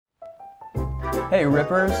Hey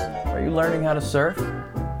Rippers, are you learning how to surf?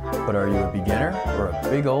 But are you a beginner or a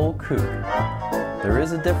big old kook? There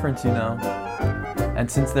is a difference, you know. And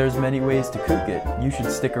since there's many ways to kook it, you should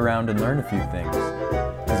stick around and learn a few things.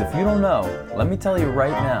 Because if you don't know, let me tell you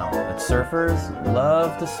right now that surfers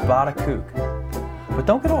love to spot a kook. But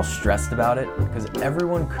don't get all stressed about it, because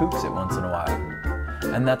everyone kooks it once in a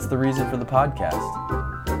while. And that's the reason for the podcast.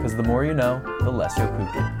 Because the more you know, the less you'll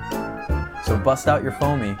kook it. So bust out your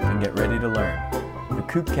foamy and get ready to learn. The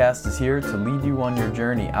Kookcast is here to lead you on your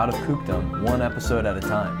journey out of kookdom one episode at a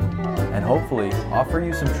time, and hopefully offer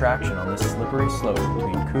you some traction on this slippery slope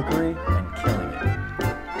between kookery and killing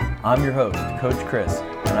it. I'm your host, Coach Chris,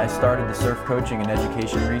 and I started the surf coaching and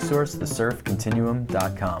education resource,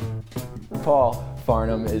 thesurfcontinuum.com. Paul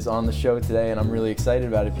Farnham is on the show today, and I'm really excited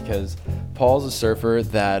about it because Paul's a surfer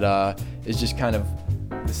that is just kind of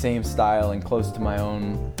the same style and close to my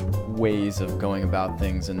own ways of going about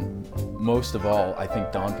things. And most of all, I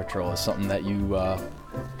think Dawn Patrol is something that you,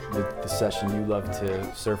 the session you love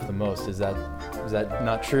to surf the most. Is that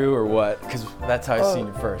not true or what? Because that's how I seen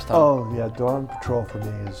you first, huh? Oh yeah, Dawn Patrol for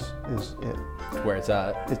me is it. Where it's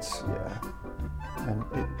at. And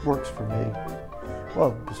it works for me.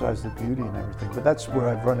 Well, besides the beauty and everything, but that's where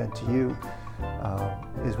I've run into you,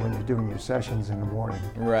 is when you're doing your sessions in the morning.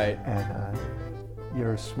 Right. And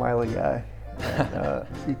you're a smiley guy. And,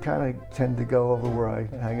 you kind of tend to go over where I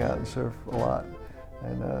hang out and surf a lot,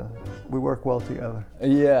 and we work well together.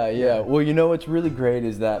 Yeah. Well, you know what's really great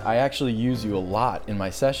is that I actually use you a lot in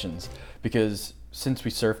my sessions, because since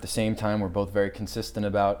we surf the same time, we're both very consistent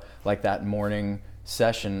about like that morning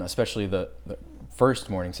session, especially the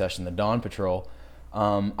first morning session, the Dawn Patrol.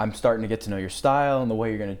 I'm starting to get to know your style and the way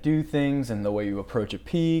you're going to do things and the way you approach a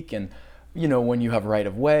peak, and you know, when you have right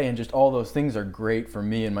of way, and just all those things are great for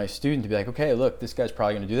me and my student to be like, okay, look, this guy's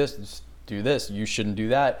probably going to do this. Just do this. You shouldn't do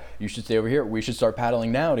that. You should stay over here. We should start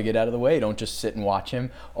paddling now to get out of the way. Don't just sit and watch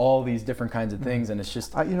him. All these different kinds of things, and it's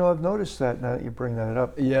just. I've noticed that now that you bring that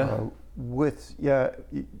up. Yeah.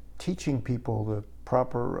 Teaching people the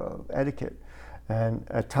proper etiquette, and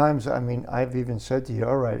at times, I mean, I've even said to you,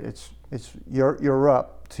 all right, it's you're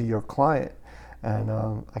up to your client. And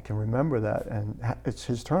I can remember that, and it's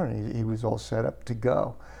his turn. He was all set up to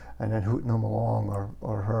go, and then hooting him along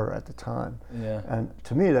or her at the time. Yeah. And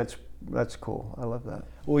to me, that's cool. I love that.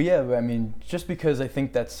 Well, yeah, I mean, just because I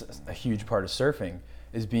think that's a huge part of surfing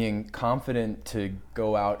is being confident to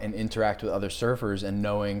go out and interact with other surfers and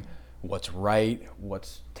knowing what's right,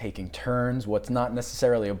 what's taking turns, what's not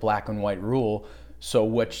necessarily a black and white rule. So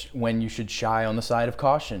when you should shy on the side of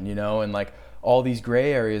caution, you know, and like all these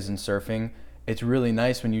gray areas in surfing. It's really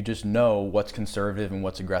nice when you just know what's conservative and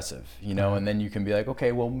what's aggressive, you know, and then you can be like,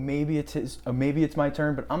 okay, well, maybe it's my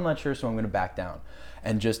turn, but I'm not sure, so I'm going to back down.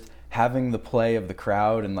 And just having the play of the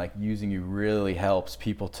crowd and like using you really helps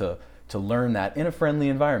people to learn that in a friendly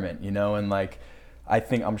environment, you know, and like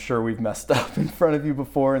I'm sure we've messed up in front of you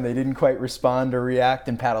before and they didn't quite respond or react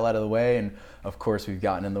and paddle out of the way, and of course we've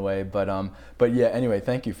gotten in the way, but yeah, anyway,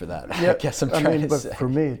 thank you for that. Yeah, I guess I'm trying to say. But for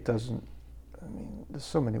me, it doesn't. I mean, there's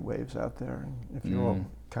so many waves out there, and if you're all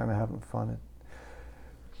kind of having fun.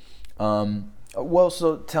 Well,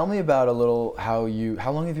 so tell me about a little how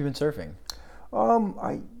long have you been surfing?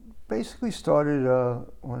 I basically started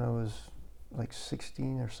when I was like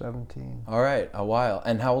 16 or 17. All right, a while.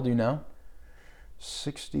 And how old are you now?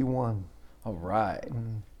 61. All right.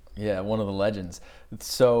 Yeah, one of the legends.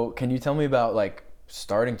 So can you tell me about like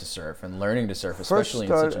starting to surf and learning to surf, especially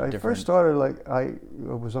in such a different... I first started, like, I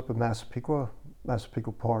was up in Massapequa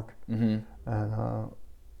Park, and a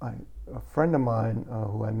friend of mine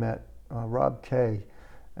who I met, Rob Kay,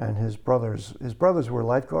 and his brothers were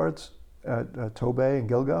lifeguards at Tobay and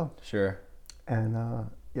Gilgo. Sure. And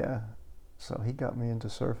so he got me into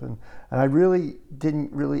surfing, and I really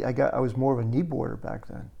didn't I was more of a kneeboarder back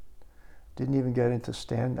then. Didn't even get into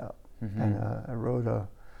stand-up, and I rode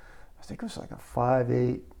I think it was like a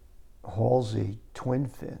 5'8" Halsey twin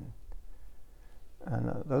fin,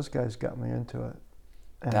 and those guys got me into it.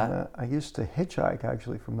 And I used to hitchhike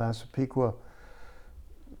actually from Massapequa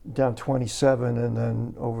down 27 and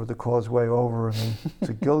then over the causeway over and then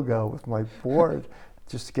to Gilgo with my board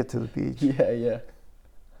just to get to the beach. Yeah.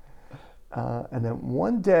 And then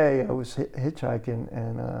one day I was hitchhiking,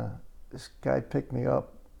 and this guy picked me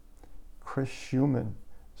up. Chris Schumann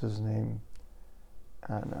is his name.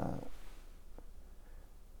 And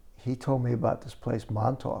he told me about this place,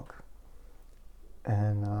 Montauk,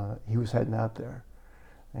 and he was heading out there,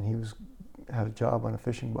 and he had a job on a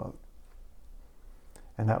fishing boat,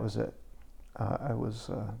 and that was it. That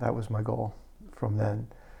was my goal from then,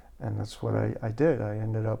 And that's what I did. I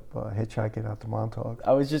ended up hitchhiking out to Montauk.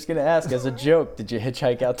 I was just going to ask, as a joke, did you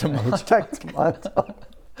hitchhike out to Montauk? Hitchhiked to Montauk.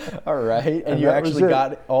 All right. And you that was actually it.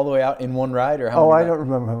 got all the way out in one ride? Or how Oh, many I don't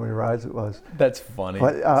remember how many rides it was. That's funny.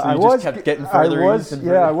 But so you just kept getting further east and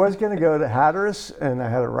further. Yeah, I was going to go to Hatteras, and I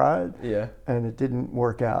had a ride. Yeah. And it didn't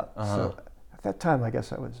work out. Uh-huh. So at that time, I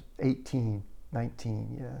guess I was 18,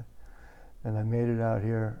 19, yeah. And I made it out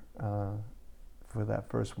here for that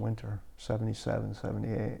first winter, 77,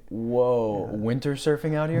 78. Whoa. Yeah. Winter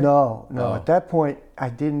surfing out here? No. Oh. At that point, I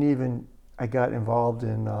got involved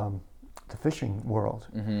in the fishing world.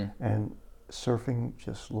 Mm-hmm. And surfing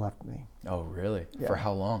just left me. Oh, really? Yeah. For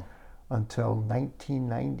how long? Until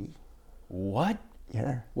 1990. What?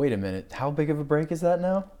 Yeah. Wait a minute. How big of a break is that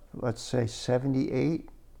now? Let's say 78.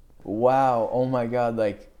 Wow. Oh my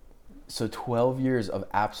God. So 12 years of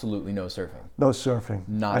absolutely no surfing. No surfing.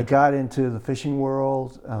 Not I got into the fishing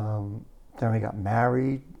world. Then I got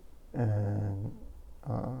married, and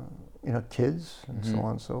kids, and so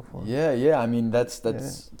on and so forth. Yeah. I mean, that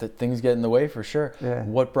things get in the way for sure. Yeah.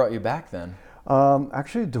 What brought you back then?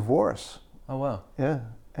 Actually, divorce. Oh wow. Yeah.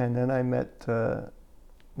 And then I met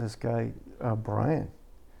this guy, Brian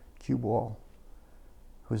Cue Ball,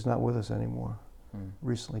 who's not with us anymore.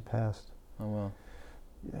 Recently passed. Oh wow.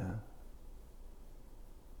 Yeah.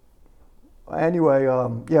 Anyway,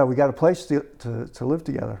 we got a place to live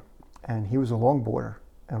together, and he was a longboarder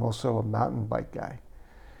and also a mountain bike guy.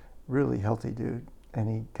 Really healthy dude, and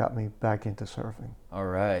he got me back into surfing. All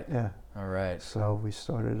right. Yeah. All right. So we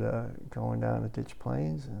started going down to Ditch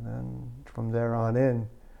Plains, and then from there on in,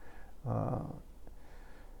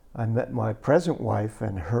 I met my present wife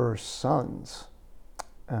and her sons,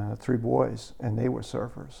 3 boys, and they were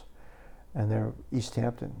surfers, and they're East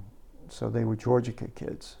Hampton. So they were Georgia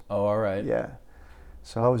kids. Oh, all right. Yeah.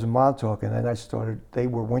 So I was in Montauk, and then they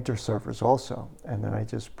were winter surfers also, and then I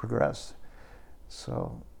just progressed.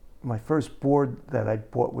 So my first board that I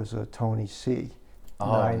bought was a Tony C. Oh,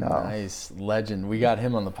 9.0. nice. Legend. We got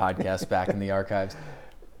him on the podcast back in the archives.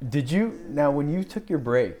 Now when you took your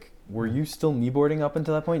break, were you still kneeboarding up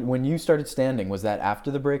until that point? When you started standing, was that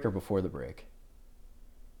after the break or before the break?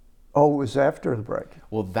 Oh, it was after the break.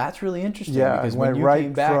 Well, that's really interesting because I when went you right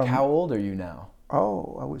came back, from- how old are you now?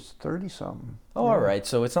 Oh, I was 30-something. Oh, all right.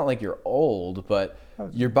 So it's not like you're old, but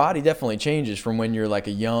your body definitely changes from when you're like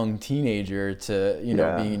a young teenager to,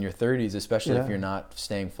 being in your 30s, especially if you're not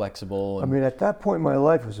staying flexible. I mean, at that point in my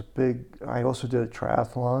life, it was I also did a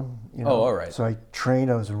triathlon. Oh, all right. So I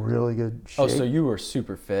trained. I was in really good shape. Oh, so you were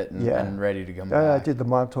super fit and ready to come back. I did the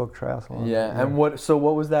Montauk Triathlon. Yeah. And what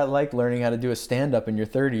was that like, learning how to do a stand-up in your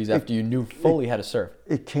 30s after you knew fully how to surf?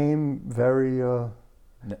 It came very,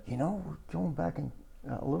 going back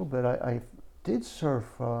a little bit, I did surf,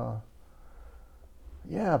 prior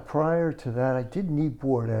to that, I did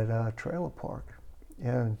kneeboard at Trailer Park.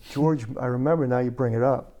 Yeah, and George, I remember now you bring it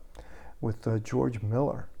up, with George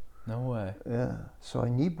Miller. No way. Yeah, so I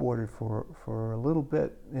kneeboarded for a little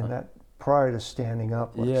bit in that, prior to standing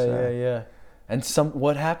up, let's say. Yeah. And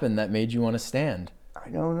what happened that made you want to stand? I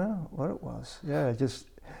don't know what it was. Yeah,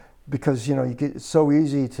 because, it's so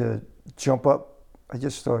easy to jump up. I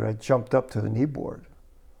jumped up to the kneeboard.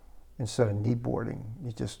 Instead of kneeboarding,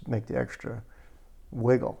 you just make the extra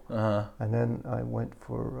wiggle. Uh-huh. And then I went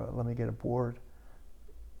for, let me get a board.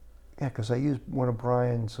 Yeah, because I used one of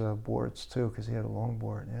Brian's boards too, because he had a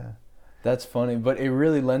longboard, yeah. That's funny, but it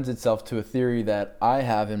really lends itself to a theory that I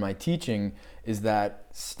have in my teaching, is that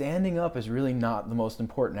standing up is really not the most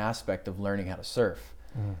important aspect of learning how to surf.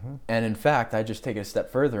 Mm-hmm. And in fact, I just take it a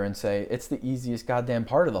step further and say it's the easiest goddamn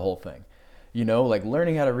part of the whole thing. Like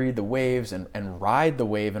learning how to read the waves and ride the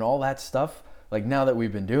wave and all that stuff. Like now that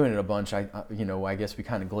we've been doing it a bunch, I guess we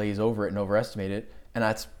kind of glaze over it and overestimate it. And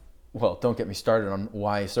that's, well, don't get me started on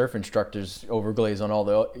why surf instructors overglaze on all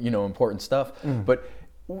the, important stuff. But,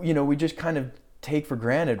 we just kind of take for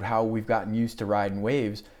granted how we've gotten used to riding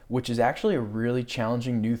waves, which is actually a really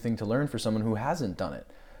challenging new thing to learn for someone who hasn't done it,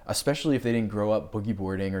 especially if they didn't grow up boogie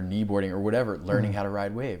boarding or kneeboarding or whatever, learning how to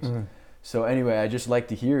ride waves. So anyway, I just like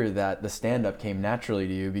to hear that the stand-up came naturally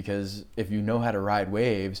to you, because if you know how to ride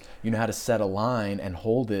waves, you know how to set a line and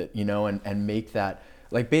hold it, and make that,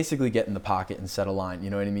 like basically get in the pocket and set a line,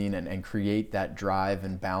 you know what I mean? And create that drive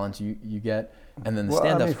and balance you get. And then the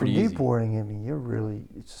stand-up's pretty easy. For kneeboarding,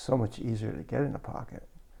 it's so much easier to get in the pocket.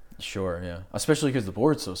 Sure, yeah. Especially because the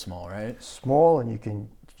board's so small, right? Small, and you can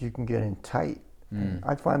get in tight.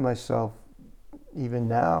 I find myself, even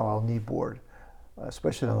now, I'll kneeboard.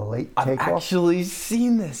 Especially on the late takeoff. I've actually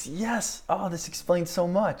seen this. Yes. Oh, this explains so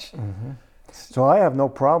much. Mm-hmm. So I have no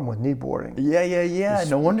problem with kneeboarding. Yeah.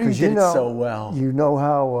 No wonder you 'Cause did it so well. You know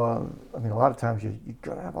how, I mean, a lot of times you're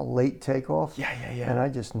going to have a late takeoff. Yeah. And I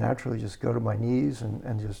just naturally just go to my knees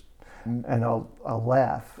and just, and I'll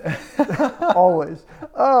laugh. Always.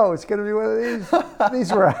 Oh, it's going to be one of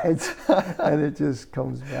these rides. And it just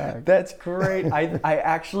comes back. That's great. I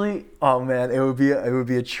actually, oh man, it would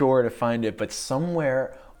be a chore to find it, but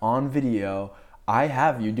somewhere on video, I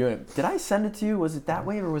have you doing it. Did I send it to you? Was it that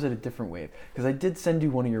wave or was it a different wave? Because I did send you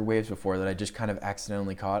one of your waves before that I just kind of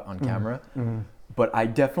accidentally caught on camera. But I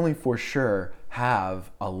definitely for sure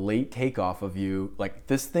have a late takeoff of you. Like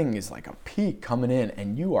this thing is like a peak coming in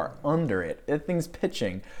and you are under it. That thing's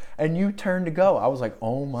pitching and you turn to go. I was like,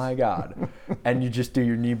 oh my God. And you just do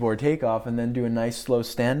your kneeboard takeoff and then do a nice slow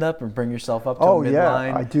stand up and bring yourself up to a midline.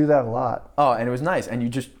 Yeah, I do that a lot. Oh, and it was nice. And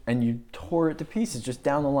you tore it to pieces just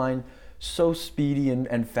down the line. So speedy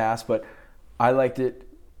and fast, but I liked it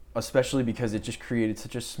especially because it just created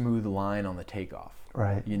such a smooth line on the takeoff.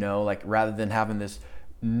 Right. You know, like rather than having this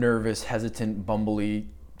nervous, hesitant, bumbly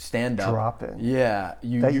stand up. Drop it. Yeah.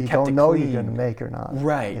 You that you kept don't it know clean. you're going to make or not.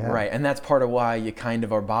 Right, Yeah. right. And that's part of why you kind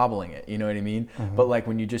of are bobbling it, you know what I mean? But like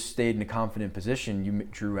when you just stayed in a confident position, you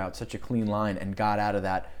drew out such a clean line and got out of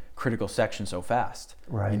that critical section so fast.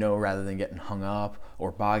 Right. You know, rather than getting hung up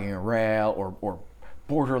or bogging a rail or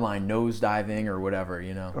borderline nose diving or whatever,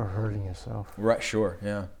 you know. Or hurting yourself. Right, sure,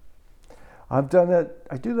 yeah. I've done that.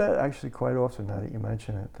 I do that actually quite often now that you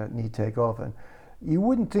mention it, that knee takeoff. And you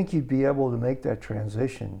wouldn't think you'd be able to make that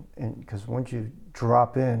transition. Because once you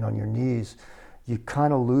drop in on your knees, you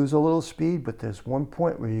kind of lose a little speed, but there's one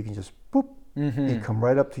point where you can just boop, you come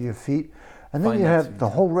right up to your feet. And then Find you that have sweet the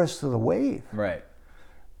spot. whole rest of the wave Right.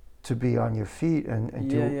 to be on your feet and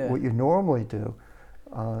do Yeah. what you normally do.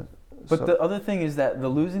 But So- the other thing is that the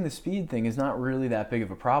losing the speed thing is not really that big of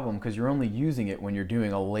a problem because you're only using it when you're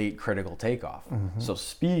doing a late critical takeoff. So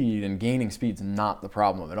speed and gaining speed's not the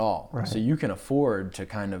problem at all. Right. So you can afford to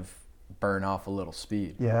kind of burn off a little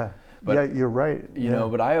speed. Yeah. But- yeah, you're right. You know,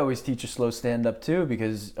 but I always teach a slow stand up too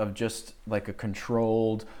because of just like a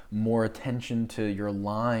controlled, more attention to your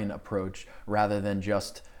line approach rather than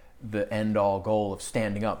just the end all goal of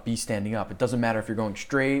standing up, be standing up. It doesn't matter if you're going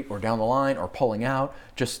straight or down the line or pulling out,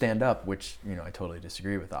 just stand up, which, you know, I totally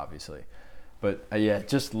disagree with obviously. But yeah,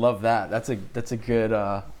 just love that. That's a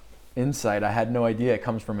good insight. I had no idea it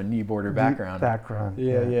comes from a kneeboarder background.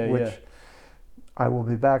 Yeah. Which I will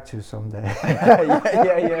be back to someday.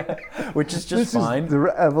 yeah. Which is just This fine. is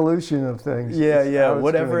the evolution of things. Yeah, It's how it's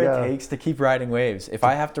whatever gonna it go. takes to keep riding waves. If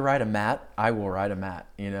I have to ride a mat, I will ride a mat,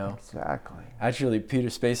 you know? Exactly. Actually, Peter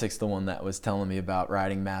Spacek's the one that was telling me about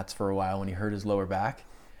riding mats for a while when he hurt his lower back.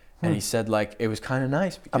 And he said, like, it was kind of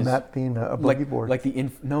nice A because... mat being a boogie like, board. like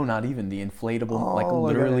no, not even the inflatable, like Oh,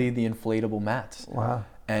 literally the inflatable mats. Wow.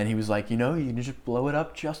 And he was like, you know, you can just blow it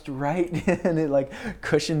up just right, and it like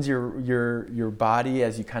cushions your body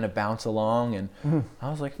as you kind of bounce along. And I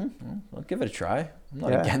was like, I'll give it a try. I'm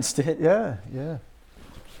not Yeah. against it. Yeah.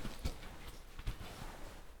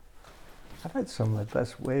 I've had some of my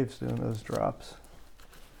best waves doing those drops.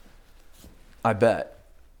 I bet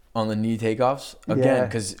on the knee takeoffs again Yeah,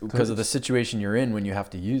 because of the situation you're in when you have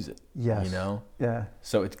to use it. Yes. You know, Yeah.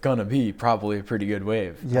 so it's gonna be probably a pretty good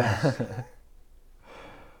wave. Yes.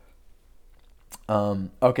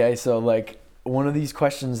 Okay, so like one of these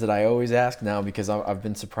questions that I always ask now because I've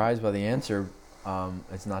been surprised by the answer.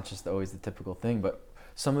 It's not just always the typical thing, but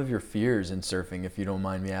some of your fears in surfing, if you don't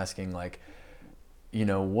mind me asking, like, you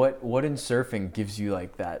know, what in surfing gives you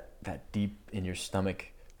like that deep in your stomach,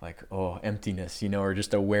 like, oh, emptiness, you know, or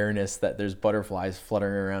just awareness that there's butterflies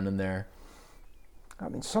fluttering around in there? I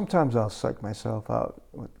mean, sometimes I'll psych myself out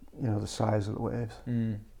with, the size of the waves.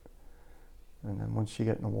 And then once you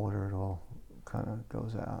get in the water, it all kind of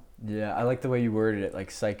goes out. Yeah, I like the way you worded it, like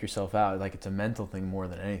psych yourself out, like it's a mental thing more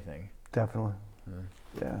than anything. Definitely.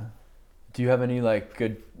 Yeah. Do you have any like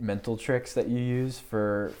good mental tricks that you use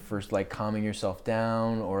for like calming yourself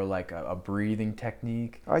down or like a breathing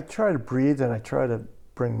technique? I try to breathe and I try to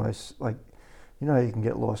bring my, like, you know how you can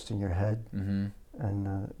get lost in your head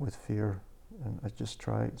and with fear. And I just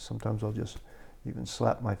try, sometimes I'll just even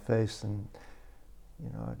slap my face and,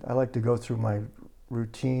 I like to go through my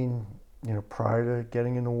routine, prior to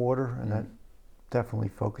getting in the water, and that definitely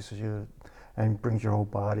focuses you and brings your whole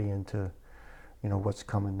body into, what's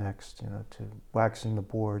coming next, to waxing the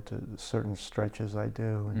board, to certain stretches I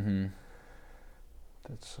do. And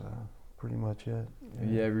that's pretty much it.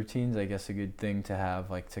 Yeah, routine's, I guess, a good thing to have,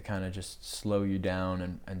 like to kind of just slow you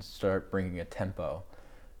down and start bringing a tempo,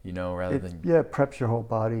 rather than... Yeah, it preps your whole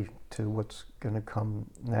body to what's going to come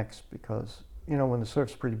next because, when the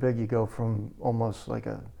surf's pretty big, you go from almost like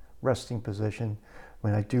a resting position. I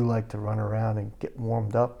mean, I do like to run around and get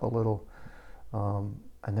warmed up a little, and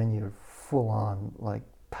then you're full on like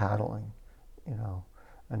paddling, you know,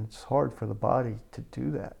 and it's hard for the body to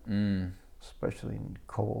do that, especially in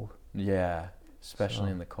cold. Yeah,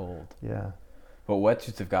 especially in the cold. Yeah. But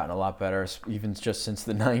wetsuits have gotten a lot better, even just since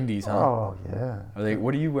the 90s, huh? Oh, yeah.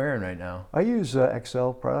 What are you wearing right now? I use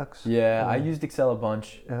XL products. Yeah, I used Excel a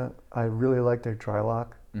bunch. Yeah, I really like their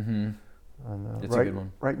Tri-Lock. Mm-hmm. And, It's a good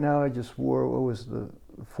one. Right now I just wore, what was the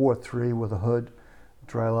 4.3 with a hood,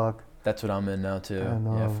 Tri-Lock. That's what I'm in now too. And,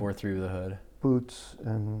 yeah, 4.3 with a hood. Boots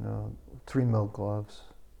and 3 mil gloves.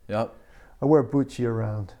 Yep. I wear boots year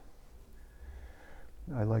round.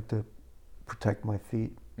 I like to protect my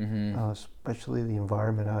feet, especially the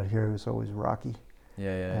environment out here is always rocky.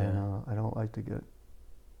 And I don't like to get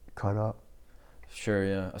cut up. Sure,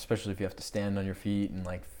 yeah. Especially if you have to stand on your feet and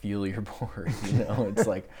like feel your board, you know, it's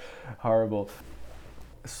like horrible.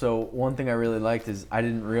 So one thing I really liked is I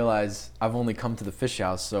didn't realize I've only come to the fish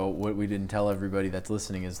house. So what we didn't tell everybody that's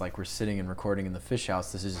listening is like we're sitting and recording in the fish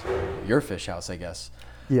house. This is your fish house, I guess.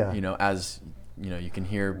 Yeah. You know, as you know, you can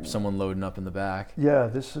hear someone loading up in the back. Yeah,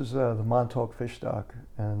 this is the Montauk Fish Dock,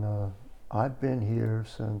 and I've been here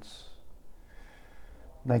since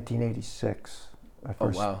 1986. I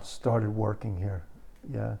first started working here.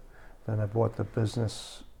 Yeah. Then I bought the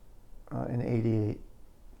business in '88.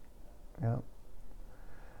 Yeah.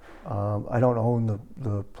 I don't own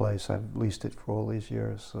the place. I've leased it for all these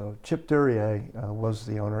years. So Chip Duryea was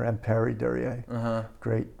the owner, and Perry Duryea.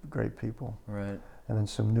 Great people. Right. And then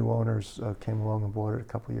some new owners came along and bought it a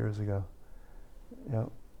couple years ago. Yeah.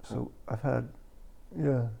 So I've had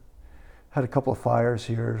a couple of fires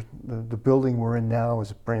here. The building we're in now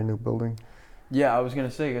is a brand new building. Yeah, I was gonna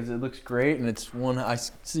say because it looks great, and it's one. I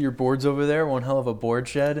see your boards over there. One hell of a board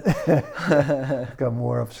shed. I've got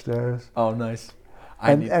more upstairs. Oh, nice.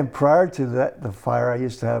 And prior to the fire, I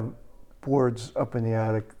used to have boards up in the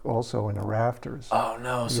attic, also in the rafters. Oh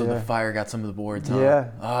no! So the fire got some of the boards, huh?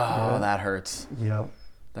 Yeah. Oh, that hurts. Yeah.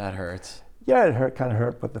 That hurts. Yeah, it kind of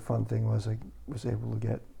hurt, but the fun thing was I was able to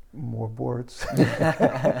get more boards.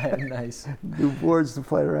 Nice. New boards to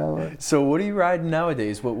play around with. So what are you riding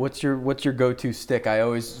nowadays? What's your go-to stick? I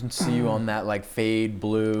always see you on that like fade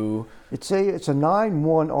blue. It's a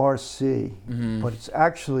 9.1 RC, but it's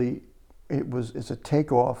actually it's a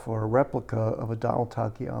takeoff or a replica of a Donald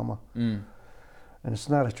Takayama. And it's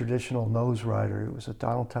not a traditional nose rider. It was a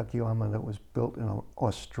Donald Takayama that was built in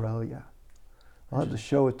Australia. I'll have to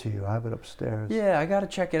show it to you. I have it upstairs. Yeah, I gotta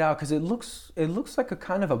check it out because it looks like a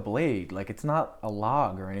kind of a blade. Like it's not a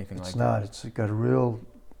log or anything like that. It's not. It's got a real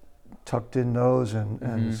tucked in nose and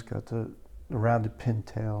it's got the rounded pin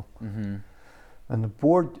tail. And the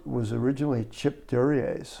board was originally Chip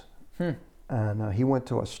Duryea's. And he went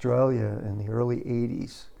to Australia in the early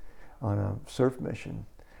 80s on a surf mission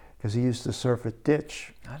because he used to surf at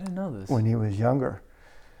Ditch. I didn't know this. When he was younger.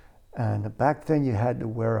 And back then you had to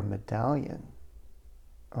wear a medallion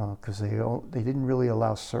because they didn't really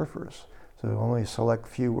allow surfers. So only a select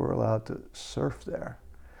few were allowed to surf there.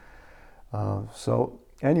 So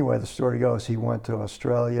anyway, the story goes he went to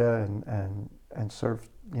Australia and surfed,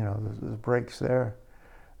 you know, the breaks there.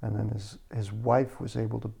 And then his wife was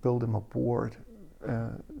able to build him a board.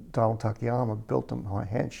 Donald Takayama built him,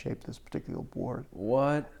 hand-shaped this particular board.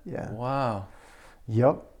 What? Yeah. Wow.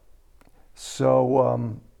 Yep.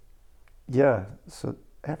 So, so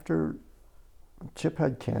after Chip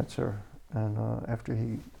had cancer, and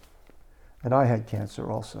I had cancer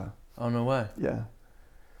also. Oh, no way. Yeah.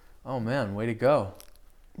 Oh man, way to go.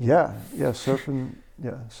 Yeah, surfing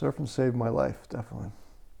saved my life, definitely.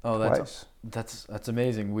 Oh, Twice. That's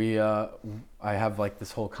amazing. I have like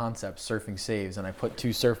this whole concept, surfing saves, and I put 2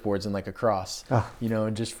 surfboards in like a cross, you know,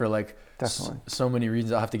 and just for like so many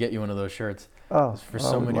reasons. I'll have to get you one of those shirts. Oh, for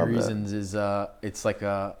so many reasons it's like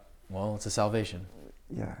it's a salvation.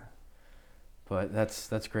 Yeah. But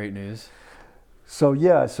that's great news. So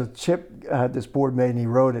Chip had this board made and he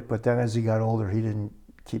rode it, but then as he got older, he didn't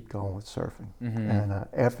keep going with surfing. And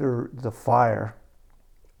after the fire,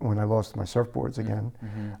 when I lost my surfboards again,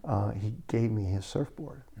 he gave me his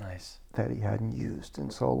surfboard. Nice. That he hadn't used in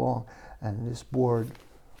so long. And this board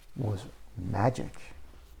was magic.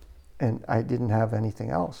 And I didn't have anything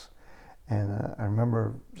else. And I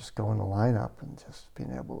remember just going to lineup and just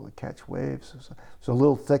being able to catch waves. It was a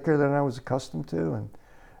little thicker than I was accustomed to. And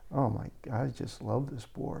oh my God, I just love this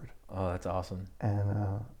board. Oh, that's awesome.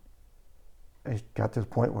 And it got to the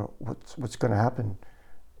point where what's going to happen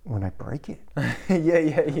when I break it?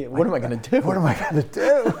 Yeah. What am I going to do? What am I going to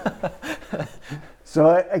do?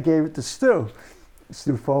 So I gave it to Stu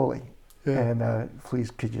Foley. And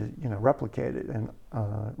please, could you replicate it? And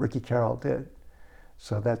Ricky Carroll did.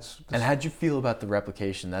 So that's. And how'd you feel about the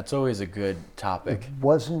replication? That's always a good topic. It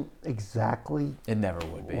wasn't exactly. It never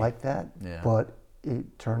would be like that. Yeah. But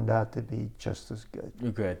it turned out to be just as good.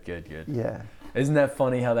 Good. Yeah. Isn't that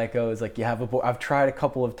funny how that goes? Like you have a board. I've tried a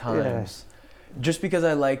couple of times. Just because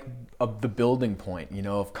I like the building point,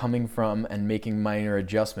 of coming from and making minor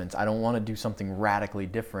adjustments. I don't want to do something radically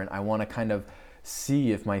different. I want to kind of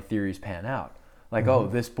see if my theories pan out. Like,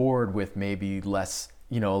 this board with maybe less,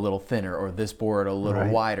 a little thinner, or this board a little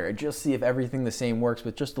wider. And just see if everything the same works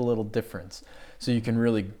with just a little difference. So you can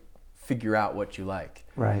really figure out what you like.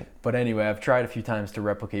 Right. But anyway, I've tried a few times to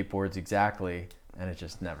replicate boards exactly, and it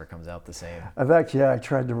just never comes out the same. I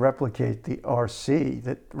tried to replicate the RC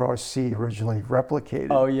that RC originally replicated.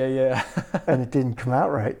 Oh, yeah. And it didn't come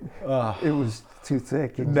out right. It was too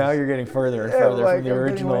thick. Now you're getting further and further from the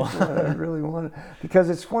original. I really want it. Because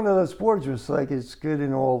it's one of those boards where it's like it's good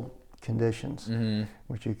in all conditions,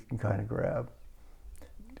 which you can kind of grab.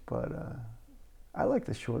 But I like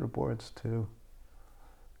the shorter boards too.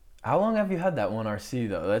 How long have you had that one RC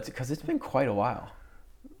though? That's because it's been quite a while.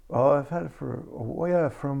 Oh, I've had it from,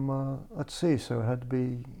 let's see, so it had to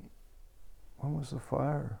be, when was the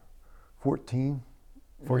fire? 14.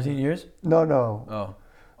 14 years? No.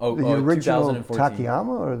 Oh, the original 2014.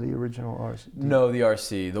 Takayama or the original RC? No, the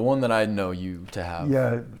RC, the one that I know you to have.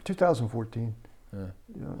 Yeah, 2014. Yeah.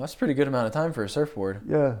 Well, that's a pretty good amount of time for a surfboard.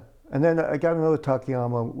 Yeah, and then I got another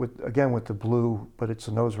Takayama with the blue, but it's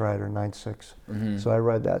a Nose Rider 9.6. So I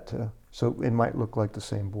ride that too. So it might look like the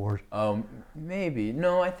same board. Maybe.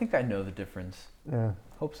 No, I think I know the difference. Yeah.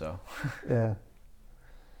 Hope so. Yeah.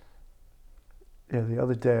 Yeah, the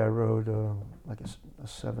other day I rode like a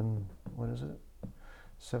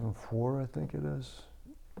 7.4, I think it is,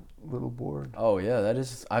 little board. Oh yeah, that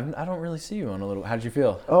is. I don't really see you on a little. How did you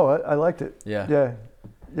feel? Oh, I liked it. Yeah.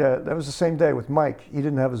 Yeah, that was the same day with Mike. He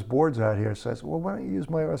didn't have his boards out here, so I said, well, why don't you use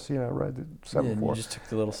my RC and I ride the 7.4. Yeah, and you just took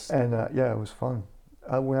the little. And it was fun.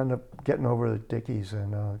 We ended up getting over the Dickies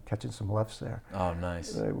and catching some lefts there. Oh,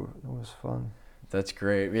 nice. It was fun. That's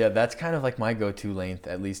great. Yeah, that's kind of like my go-to length,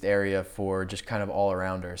 at least area for just kind of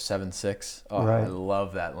all-arounders, 7.6. Oh, I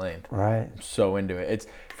love that length. Right. I'm so into it.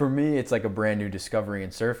 For me, it's like a brand new discovery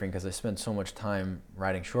in surfing because I spent so much time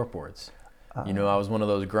riding shortboards. I was one of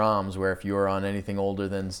those Groms where if you were on anything older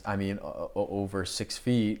than, over 6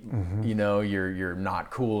 feet, you're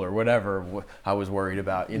not cool or whatever I was worried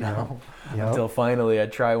about, until finally I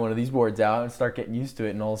try one of these boards out and start getting used to it,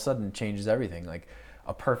 and all of a sudden it changes everything. Like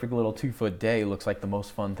a perfect little 2-foot day looks like the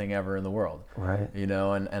most fun thing ever in the world. Right.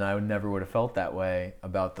 And I never would have felt that way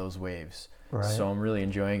about those waves. Right. So I'm really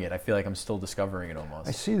enjoying it. I feel like I'm still discovering it almost.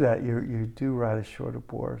 I see that you do ride a shorter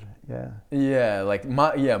board. Yeah. Yeah, like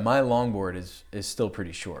my longboard is still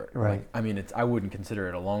pretty short. Right. Like, I wouldn't consider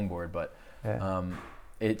it a longboard, but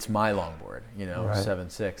it's my longboard.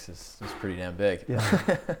 7.6 is pretty damn big.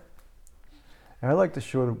 Yeah. I like the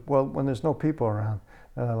shorter. Well, when there's no people around,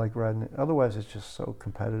 I like riding it. Otherwise, it's just so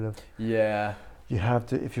competitive. Yeah. You have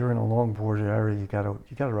to, if you're in a longboard area, you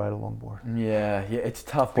gotta ride a longboard. Yeah, it's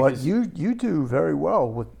tough. But you do very well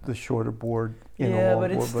with the shorter board in a longboard.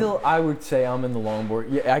 But it's still, I would say I'm in the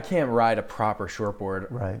longboard. Yeah, I can't ride a proper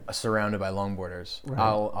shortboard surrounded by longboarders. Right.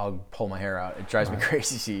 I'll pull my hair out. It drives me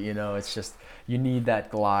crazy. It's just, you need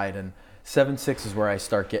that glide, and 7.6 is where I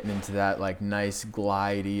start getting into that like nice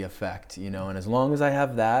glidey effect. And as long as I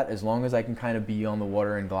have that, as long as I can kind of be on the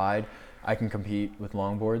water and glide, I can compete with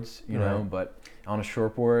longboards. But on a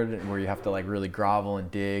shortboard where you have to like really grovel and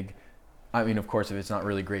dig, of course, if it's not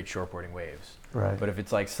really great shortboarding waves. Right. But if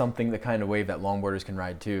it's like something, the kind of wave that longboarders can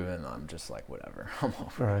ride too, and I'm just like, whatever. I'm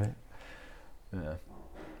over it. Yeah.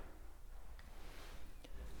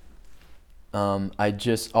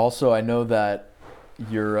 I know that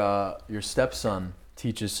your stepson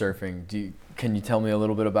teaches surfing. Can you tell me a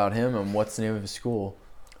little bit about him and what's the name of his school?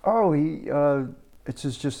 Oh, it's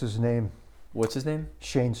just his name. What's his name?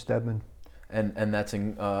 Shane Stedman. And that's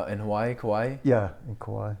in Hawaii, Kauai? Yeah, in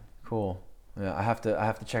Kauai. Cool. Yeah, I have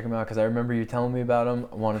to check him out because I remember you telling me about him.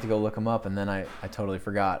 I wanted to go look him up, and then I totally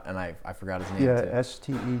forgot, and I forgot his name too. Yeah,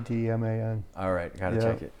 Stedman. All right, gotta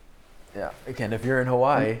check it. Yeah, again, if you're in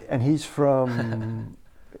Hawaii. And he's from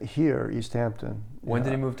here, East Hampton. When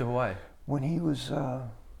did he move to Hawaii? When he was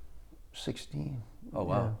 16. Oh,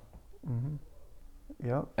 wow. Yeah. Mm-hmm.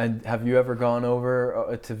 Yeah. And have you ever gone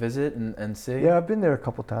over to visit and see? Yeah, I've been there a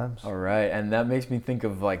couple times. All right, and that makes me think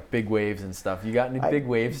of like big waves and stuff. You got any big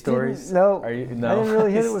wave stories? No, no. I didn't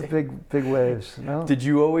really hit it with big waves. No. Did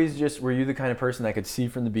you always were you the kind of person that could see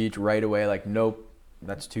from the beach right away, like, nope,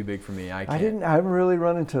 that's too big for me, I can't? I haven't really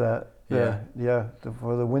run into that. Yeah.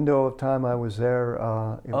 For the window of time I was there,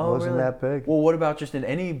 it wasn't really? that big. Well, what about just in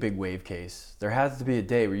any big wave case? There has to be a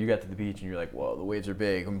day where you got to the beach and you're like, "Whoa, the waves are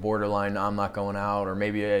big. I'm borderline. I'm not going out, or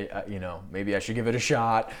maybe maybe I should give it a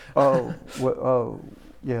shot."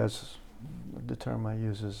 Yes. The term I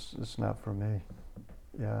use is it's not for me.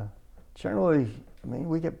 Yeah. Generally, I mean,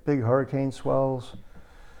 we get big hurricane swells,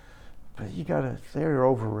 but they're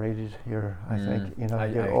overrated here, I think. You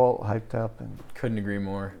get all hyped up, and couldn't agree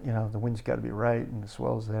more. The wind's got to be right and the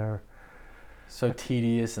swell's there. So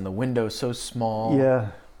tedious, and the window's so small.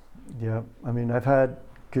 Yeah. I mean, I've had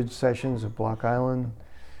good sessions at Block Island,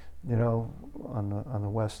 on the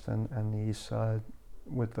west and the east side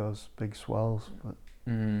with those big swells, but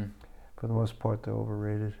for the most part, they're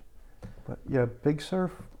overrated. But yeah, big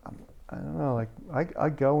surf, I don't know, like I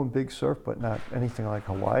go in big surf, but not anything like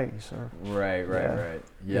Hawaii surf. Right.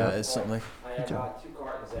 Yeah, it's something like... I had 2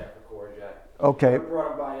 cartons there for Corejet. Okay. I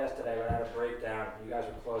brought them by yesterday, but I had a breakdown. You guys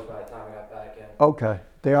were closed by the time I got back in. Okay.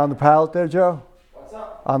 They're on the pallet there, Joe? What's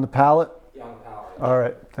up? On the pallet? Yeah, on the power. All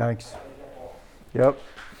right, thanks. Yep.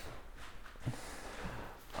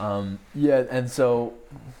 Yeah, and so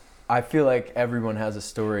I feel like everyone has a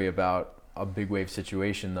story about a big wave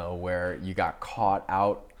situation, though, where you got caught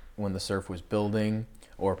out when the surf was building,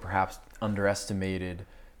 or perhaps underestimated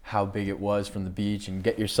how big it was from the beach and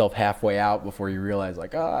get yourself halfway out before you realize,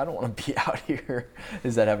 like, oh, I don't want to be out here.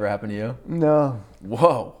 Has that ever happened to you? No.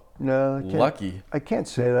 Whoa. No. Lucky. I can't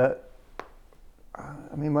say that.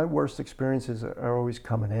 I mean, my worst experiences are always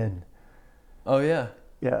coming in. Oh, yeah.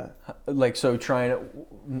 Yeah. Like, so trying to,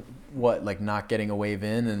 not getting a wave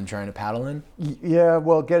in and trying to paddle in? Yeah,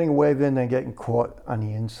 well, getting a wave in and getting caught on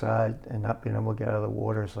the inside and not being able to get out of the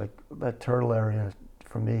water is like, that turtle area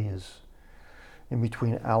for me is in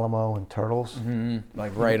between Alamo and Turtles. Mm-hmm.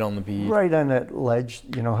 Like right on the beach. Right on that ledge,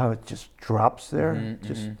 you know how it just drops there?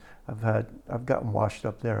 Mm-hmm. I've gotten washed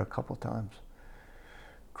up there a couple times.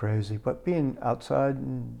 Crazy, but being outside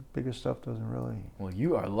and bigger stuff doesn't really. Well,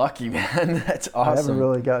 you are lucky, man. That's awesome. I haven't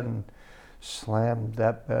really gotten slammed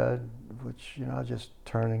that bad, which I just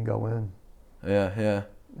turn and go in. Yeah.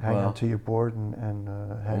 Hang onto your board and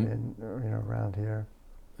head in, around here.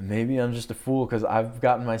 Maybe I'm just a fool because I've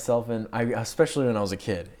gotten myself in, especially when I was a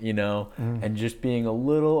kid, and just being a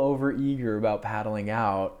little over eager about paddling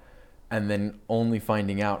out, and then only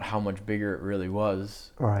finding out how much bigger it really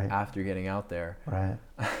was after getting out there. Right.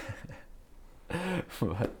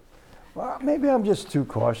 But, well, maybe I'm just too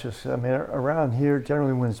cautious. I mean, around here,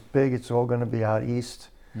 generally when it's big, it's all going to be out east.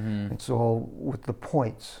 Mm-hmm. It's all with the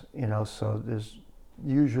points, so there's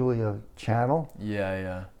usually a channel.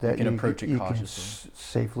 Yeah. That you can approach it cautiously. You can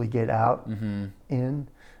safely get out, in, and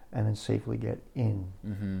then safely get in.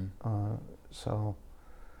 Mm-hmm.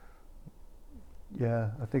 Yeah,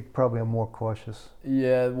 I think probably I'm more cautious.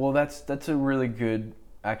 Yeah, well, that's a really good,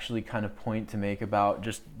 actually, kind of point to make about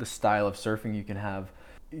just the style of surfing you can have.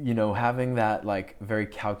 Having that like very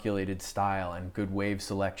calculated style and good wave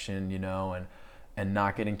selection, and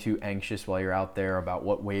not getting too anxious while you're out there about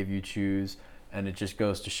what wave you choose. And it just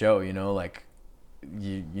goes to show, you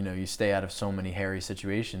stay out of so many hairy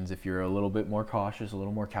situations if you're a little bit more cautious, a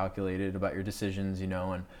little more calculated about your decisions,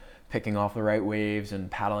 and picking off the right waves and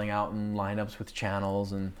paddling out in lineups with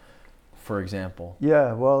channels, and for example.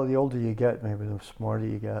 Yeah, well, the older you get, maybe the smarter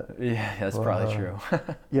you get. Yeah, that's probably true.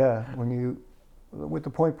 Yeah, with the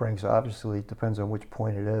point breaks, obviously, it depends on which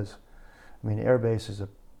point it is. I mean, Airbase is a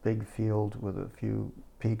big field with a few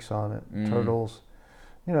peaks on it. Turtles,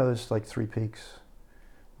 there's like 3 peaks.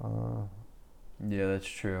 Yeah, that's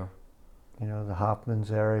true. The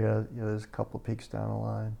Hoffman's area, there's a couple of peaks down the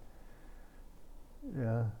line.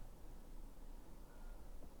 Yeah.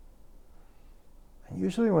 And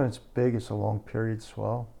usually when it's big, it's a long period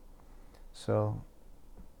swell. So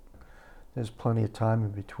there's plenty of time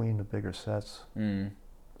in between the bigger sets.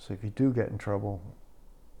 So if you do get in trouble,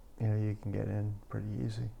 you can get in pretty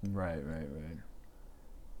easy. Right.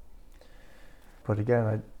 But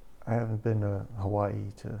again, I haven't been to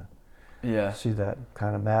Hawaii to see that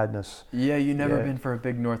kind of madness. Yeah, you never been for a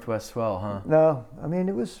big northwest swell, huh? No, I mean,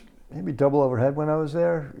 it was maybe double overhead when I was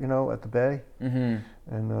there, at the bay.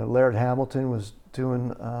 Mm-hmm. And Laird Hamilton was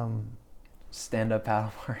doing... stand-up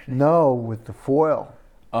paddleboard? No, with the foil.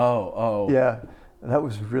 Oh. Yeah, that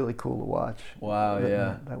was really cool to watch. Wow,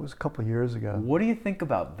 yeah. That was a couple of years ago. What do you think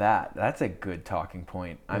about that? That's a good talking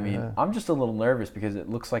point. I mean, I'm just a little nervous because it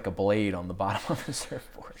looks like a blade on the bottom of the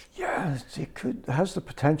surfboard. Yeah, it has the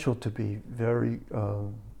potential to be very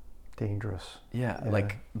dangerous. Yeah,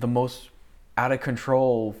 like the most out of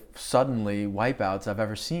control, suddenly wipeouts I've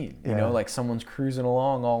ever seen. Like someone's cruising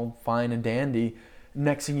along all fine and dandy,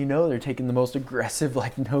 next thing you know, they're taking the most aggressive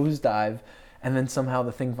like nosedive, and then somehow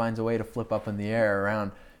the thing finds a way to flip up in the air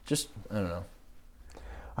around. Just, I don't know.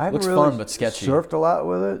 I haven't Looks really fun, but sketchy. surfed a lot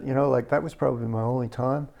with it. You know, like that was probably my only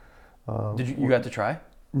time. Did you got to try?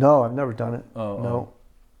 No, I've never done it. Oh,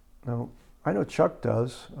 No. I know Chuck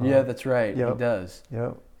does. Yeah, that's right. yep. He does.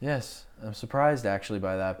 Yeah. Yes, I'm surprised actually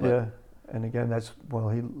by that. But Yeah. And again,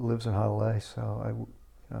 he lives in Honolulu, so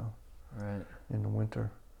right. in the winter.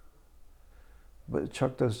 But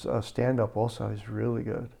Chuck does stand-up also. He's really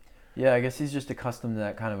good. Yeah, I guess he's just accustomed to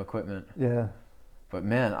that kind of equipment. Yeah. But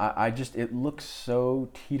man, it looks so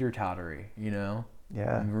teeter-tottery, you know?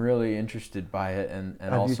 Yeah. I'm really interested by it, and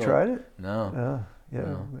Have also. you tried it? No. Yeah,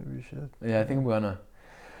 No. maybe you should. Yeah, I think I'm gonna.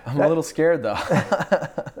 I'm a little scared though.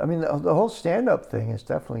 I mean, the whole stand-up thing is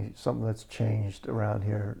definitely something that's changed around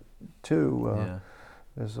here too. Yeah.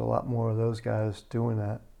 There's a lot more of those guys doing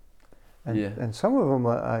that, and Yeah. and some of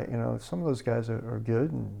them, some of those guys are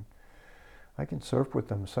good, and I can surf with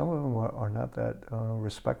them. Some of them are not that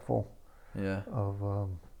respectful Yeah. of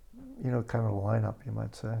kind of the lineup, you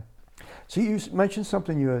might say. So you mentioned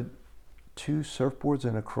something. You had 2 surfboards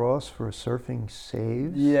and a cross for surfing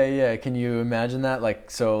saves. Yeah. Can you imagine that? Like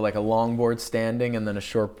a longboard standing and then a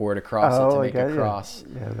short board across it to make a cross.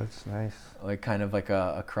 Yeah, that's nice. Like kind of like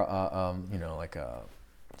like a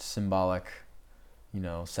symbolic,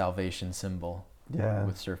 salvation symbol. Yeah.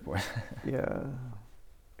 With surfboard. Yeah.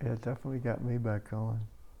 Yeah, it definitely got me back going.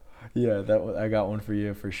 Yeah, I got one for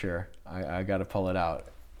you for sure. I got to pull it out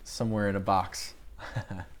somewhere in a box.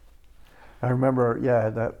 I remember,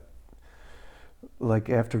 that, like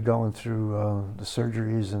after going through the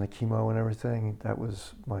surgeries and the chemo and everything, that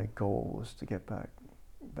was my goal, was to get back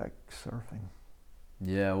surfing.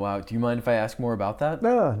 Yeah, wow. Do you mind if I ask more about that?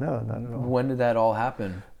 No, not at all. When did that all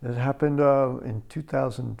happen? It happened in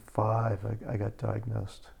 2005. I got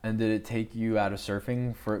diagnosed. And did it take you out of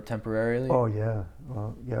surfing temporarily? Oh yeah,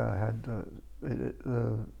 well yeah. I had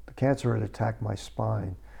the cancer had attacked my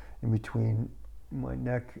spine, in between my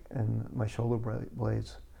neck and my shoulder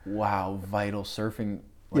blades. Wow, vital surfing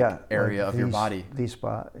like area of your body. The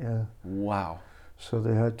spot, yeah. Wow. So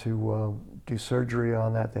they had to do surgery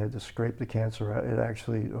on that. They had to scrape the cancer out.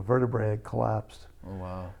 A vertebrae had collapsed. Oh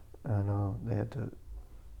wow. And they had to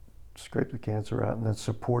scrape the cancer out and then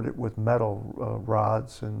support it with metal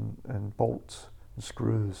rods and bolts and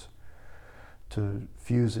screws to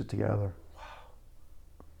fuse it together. Wow.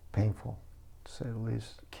 Painful, to say the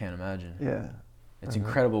least. Can't imagine. Yeah. It's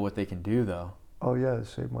incredible what they can do though. Oh yeah, it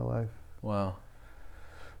saved my life. Wow.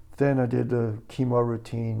 Then I did the chemo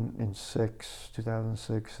routine in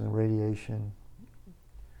 2006, and radiation.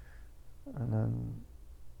 And then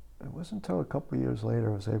it wasn't until a couple of years later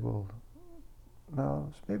it was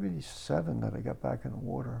maybe 7 that I got back in the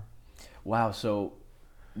water. Wow,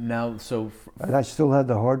 and I still had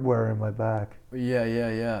the hardware in my back.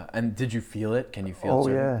 Yeah. And did you feel it? Can you feel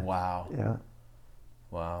it? Oh yeah. Wow. Yeah.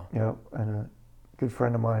 Wow. Yeah, and a good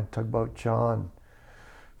friend of mine, Tugboat John,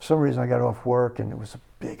 for some reason I got off work and it was a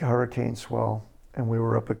big hurricane swell, and we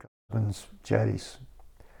were up at Cusman's jetties,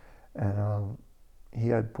 and he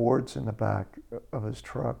had boards in the back of his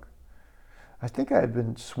truck. I think I had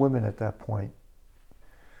been swimming at that point.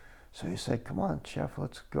 So he said, "Come on, Chef,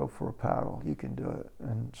 let's go for a paddle. You can do it."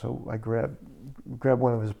 And so I grabbed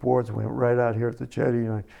one of his boards and we went right out here at the jetty,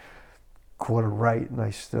 and I caught it right, and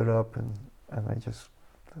I stood up and I just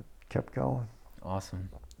kept going. Awesome.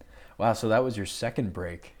 Wow, so that was your second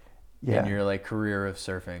break in your career of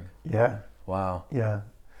surfing. Yeah. Wow. Yeah.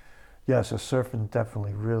 Yeah, so surfing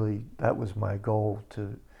definitely really, that was my goal,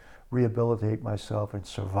 to rehabilitate myself and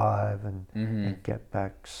survive and get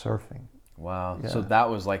back surfing. Wow. Yeah. So that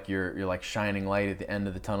was like your shining light at the end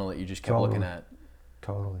of the tunnel that you just kept looking at.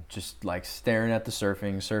 Totally. Just like staring at the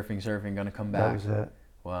surfing, gonna come back. That was it.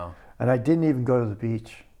 Wow. And I didn't even go to the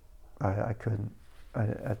beach. I couldn't.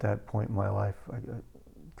 At that point in my life, I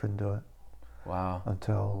couldn't do it. Wow.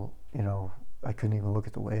 Until, I couldn't even look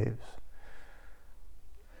at the waves.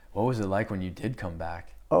 What was it like when you did come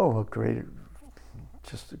back? Oh,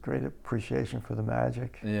 just a great appreciation for the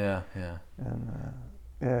magic. Yeah.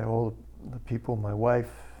 And all the people, my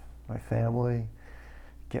wife, my family,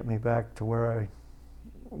 get me back to where I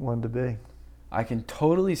wanted to be. I can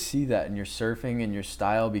totally see that in your surfing and your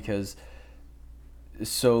style, because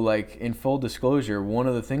in full disclosure, one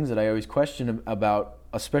of the things that I always question about,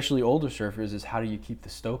 especially older surfers, is how do you keep the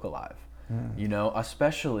stoke alive?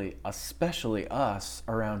 Especially us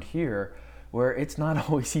around here, where it's not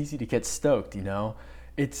always easy to get stoked.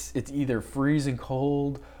 It's either freezing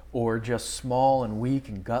cold or just small and weak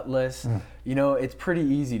and gutless. You know, it's pretty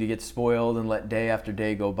easy to get spoiled and let day after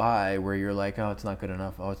day go by where you're like, oh, it's not good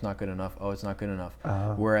enough. Oh, it's not good enough. Oh, it's not good enough.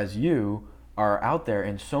 Whereas you are out there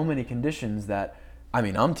in so many conditions that, I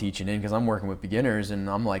mean, I'm teaching in because I'm working with beginners and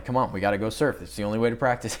I'm like, come on, we got to go surf. It's the only way to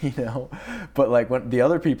practice, you know? But like when the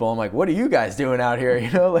other people, I'm like, what are you guys doing out here? You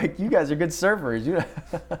know, like you guys are good surfers. You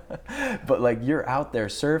know? But like you're out there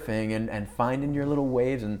surfing and finding your little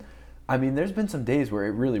waves. And I mean, there's been some days where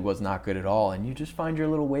it really was not good at all. And you just find your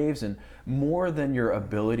little waves, and more than your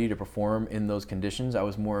ability to perform in those conditions, I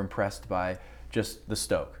was more impressed by just the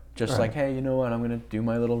stoke. Just like, hey, you know what? I'm going to do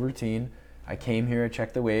my little routine. I came here, I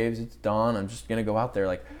checked the waves, it's dawn, I'm just gonna go out there.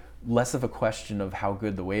 Like, less of a question of how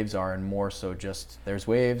good the waves are and more so just, there's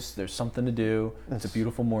waves, there's something to do, it's a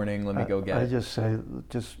beautiful morning, let me go get it. I just say,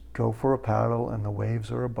 just go for a paddle and the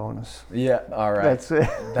waves are a bonus. Yeah, all right. That's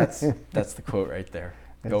it. That's the quote right there.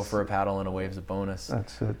 Go for a paddle and a wave's a bonus.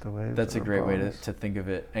 That's it, the waves That's are a great way bonus. to think of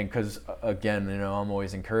it. And because, again, you know, I'm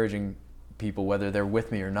always encouraging people, whether they're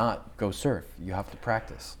with me or not, go surf. You have to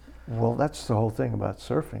practice. Well, that's the whole thing about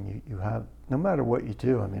surfing. You have, no matter what you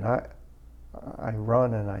do, I mean, I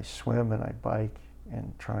run and I swim and I bike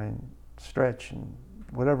and try and stretch and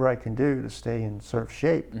whatever I can do to stay in surf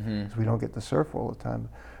shape, because we don't get to surf all the time.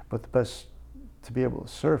 But the best, to be able to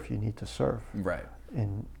surf, you need to surf. Right.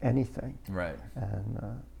 In anything. Right.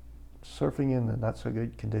 And surfing in the not so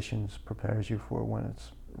good conditions prepares you for when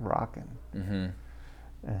it's rocking.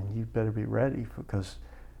 And you better be ready, because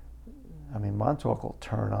I mean, Montauk will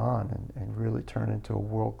turn on and really turn into a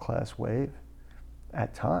world-class wave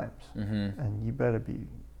at times. And you better be,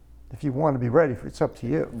 if you want to be ready for it, it's up to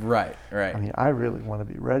you. Right, right. I mean, I really want to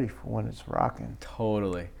be ready for when it's rocking.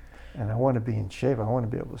 Totally. And I want to be in shape. I want to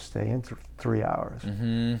be able to stay in 3 hours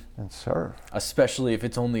and surf. Especially if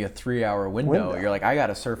it's only a 3-hour window. You're like, I got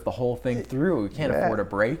to surf the whole thing through. We can't afford a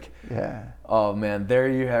break. Yeah. Oh, man, there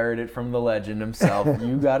you heard it from the legend himself.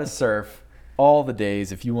 You got to surf all the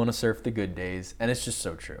days if you want to surf the good days. And it's just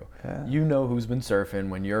so true. Yeah. You know who's been surfing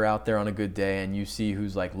when you're out there on a good day and you see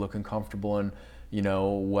who's like looking comfortable and, you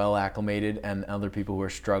know, well acclimated, and other people who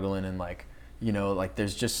are struggling, and like, you know, like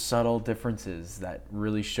there's just subtle differences that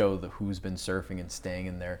really show the who's been surfing and staying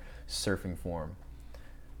in their surfing form.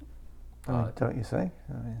 I mean, don't you think?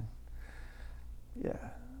 I mean, yeah.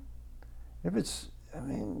 If it's, I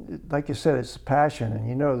mean, like you said, it's passion, and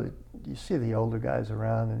you know that you see the older guys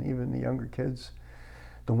around and even the younger kids.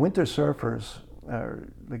 The winter surfers are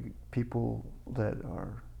the people that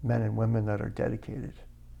are men and women that are dedicated.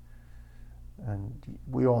 And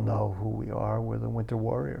we all know who we are. We're the winter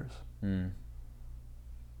warriors. That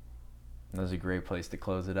was a great place to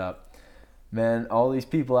close it up. Man, all these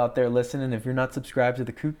people out there listening, if you're not subscribed to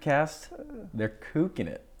the Kookcast, they're kooking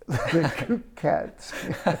it. The Kook Cats.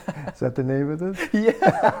 Is that the name of this?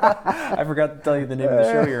 Yeah. I forgot to tell you the name of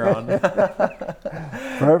the show you're on.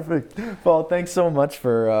 Perfect. Paul, thanks so much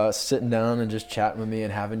for sitting down and just chatting with me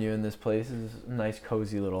and having you in this place. It's a nice,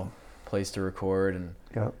 cozy little place to record. And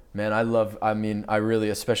man, I really,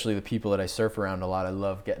 especially the people that I surf around a lot, I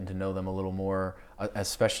love getting to know them a little more,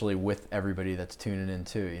 especially with everybody that's tuning in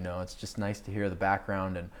too. You know, it's just nice to hear the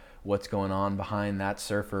background and what's going on behind that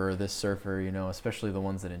surfer or this surfer, you know, especially the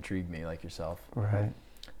ones that intrigue me, like yourself. Right.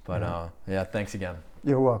 But yeah, thanks again.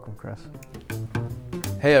 You're welcome, Chris.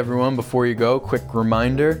 Hey everyone, before you go, quick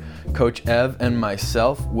reminder, Coach Ev and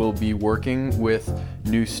myself will be working with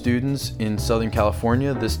new students in Southern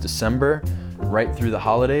California this December, right through the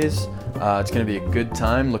holidays. It's going to be a good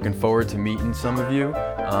time. Looking forward to meeting some of you.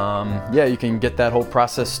 Yeah, you can get that whole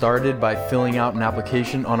process started by filling out an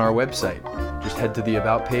application on our website. Just head to the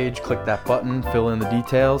About page, click that button, fill in the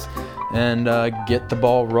details, and get the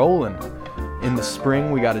ball rolling. In the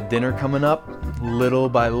spring, we got a dinner coming up. Little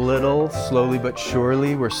by little, slowly but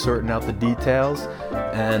surely, we're sorting out the details,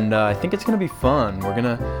 and I think it's going to be fun. We're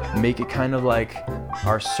going to make it kind of like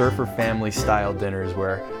our surfer family style dinners,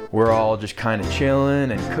 where we're all just kind of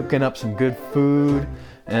chilling and cooking up some good food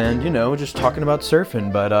and, you know, just talking about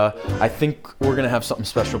surfing. But I think we're going to have something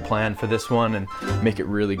special planned for this one and make it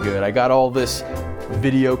really good. I got all this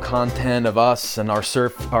video content of us and our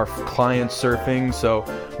clients surfing, so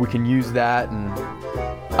we can use that, and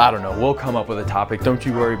I don't know, we'll come up with a topic. Don't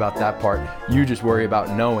you worry about that part. You just worry about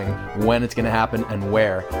knowing when it's going to happen and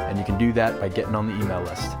where, and you can do that by getting on the email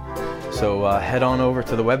list. So head on over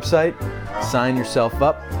to the website, sign yourself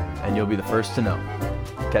up, and you'll be the first to know.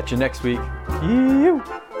 Catch you next week. Yee-oo.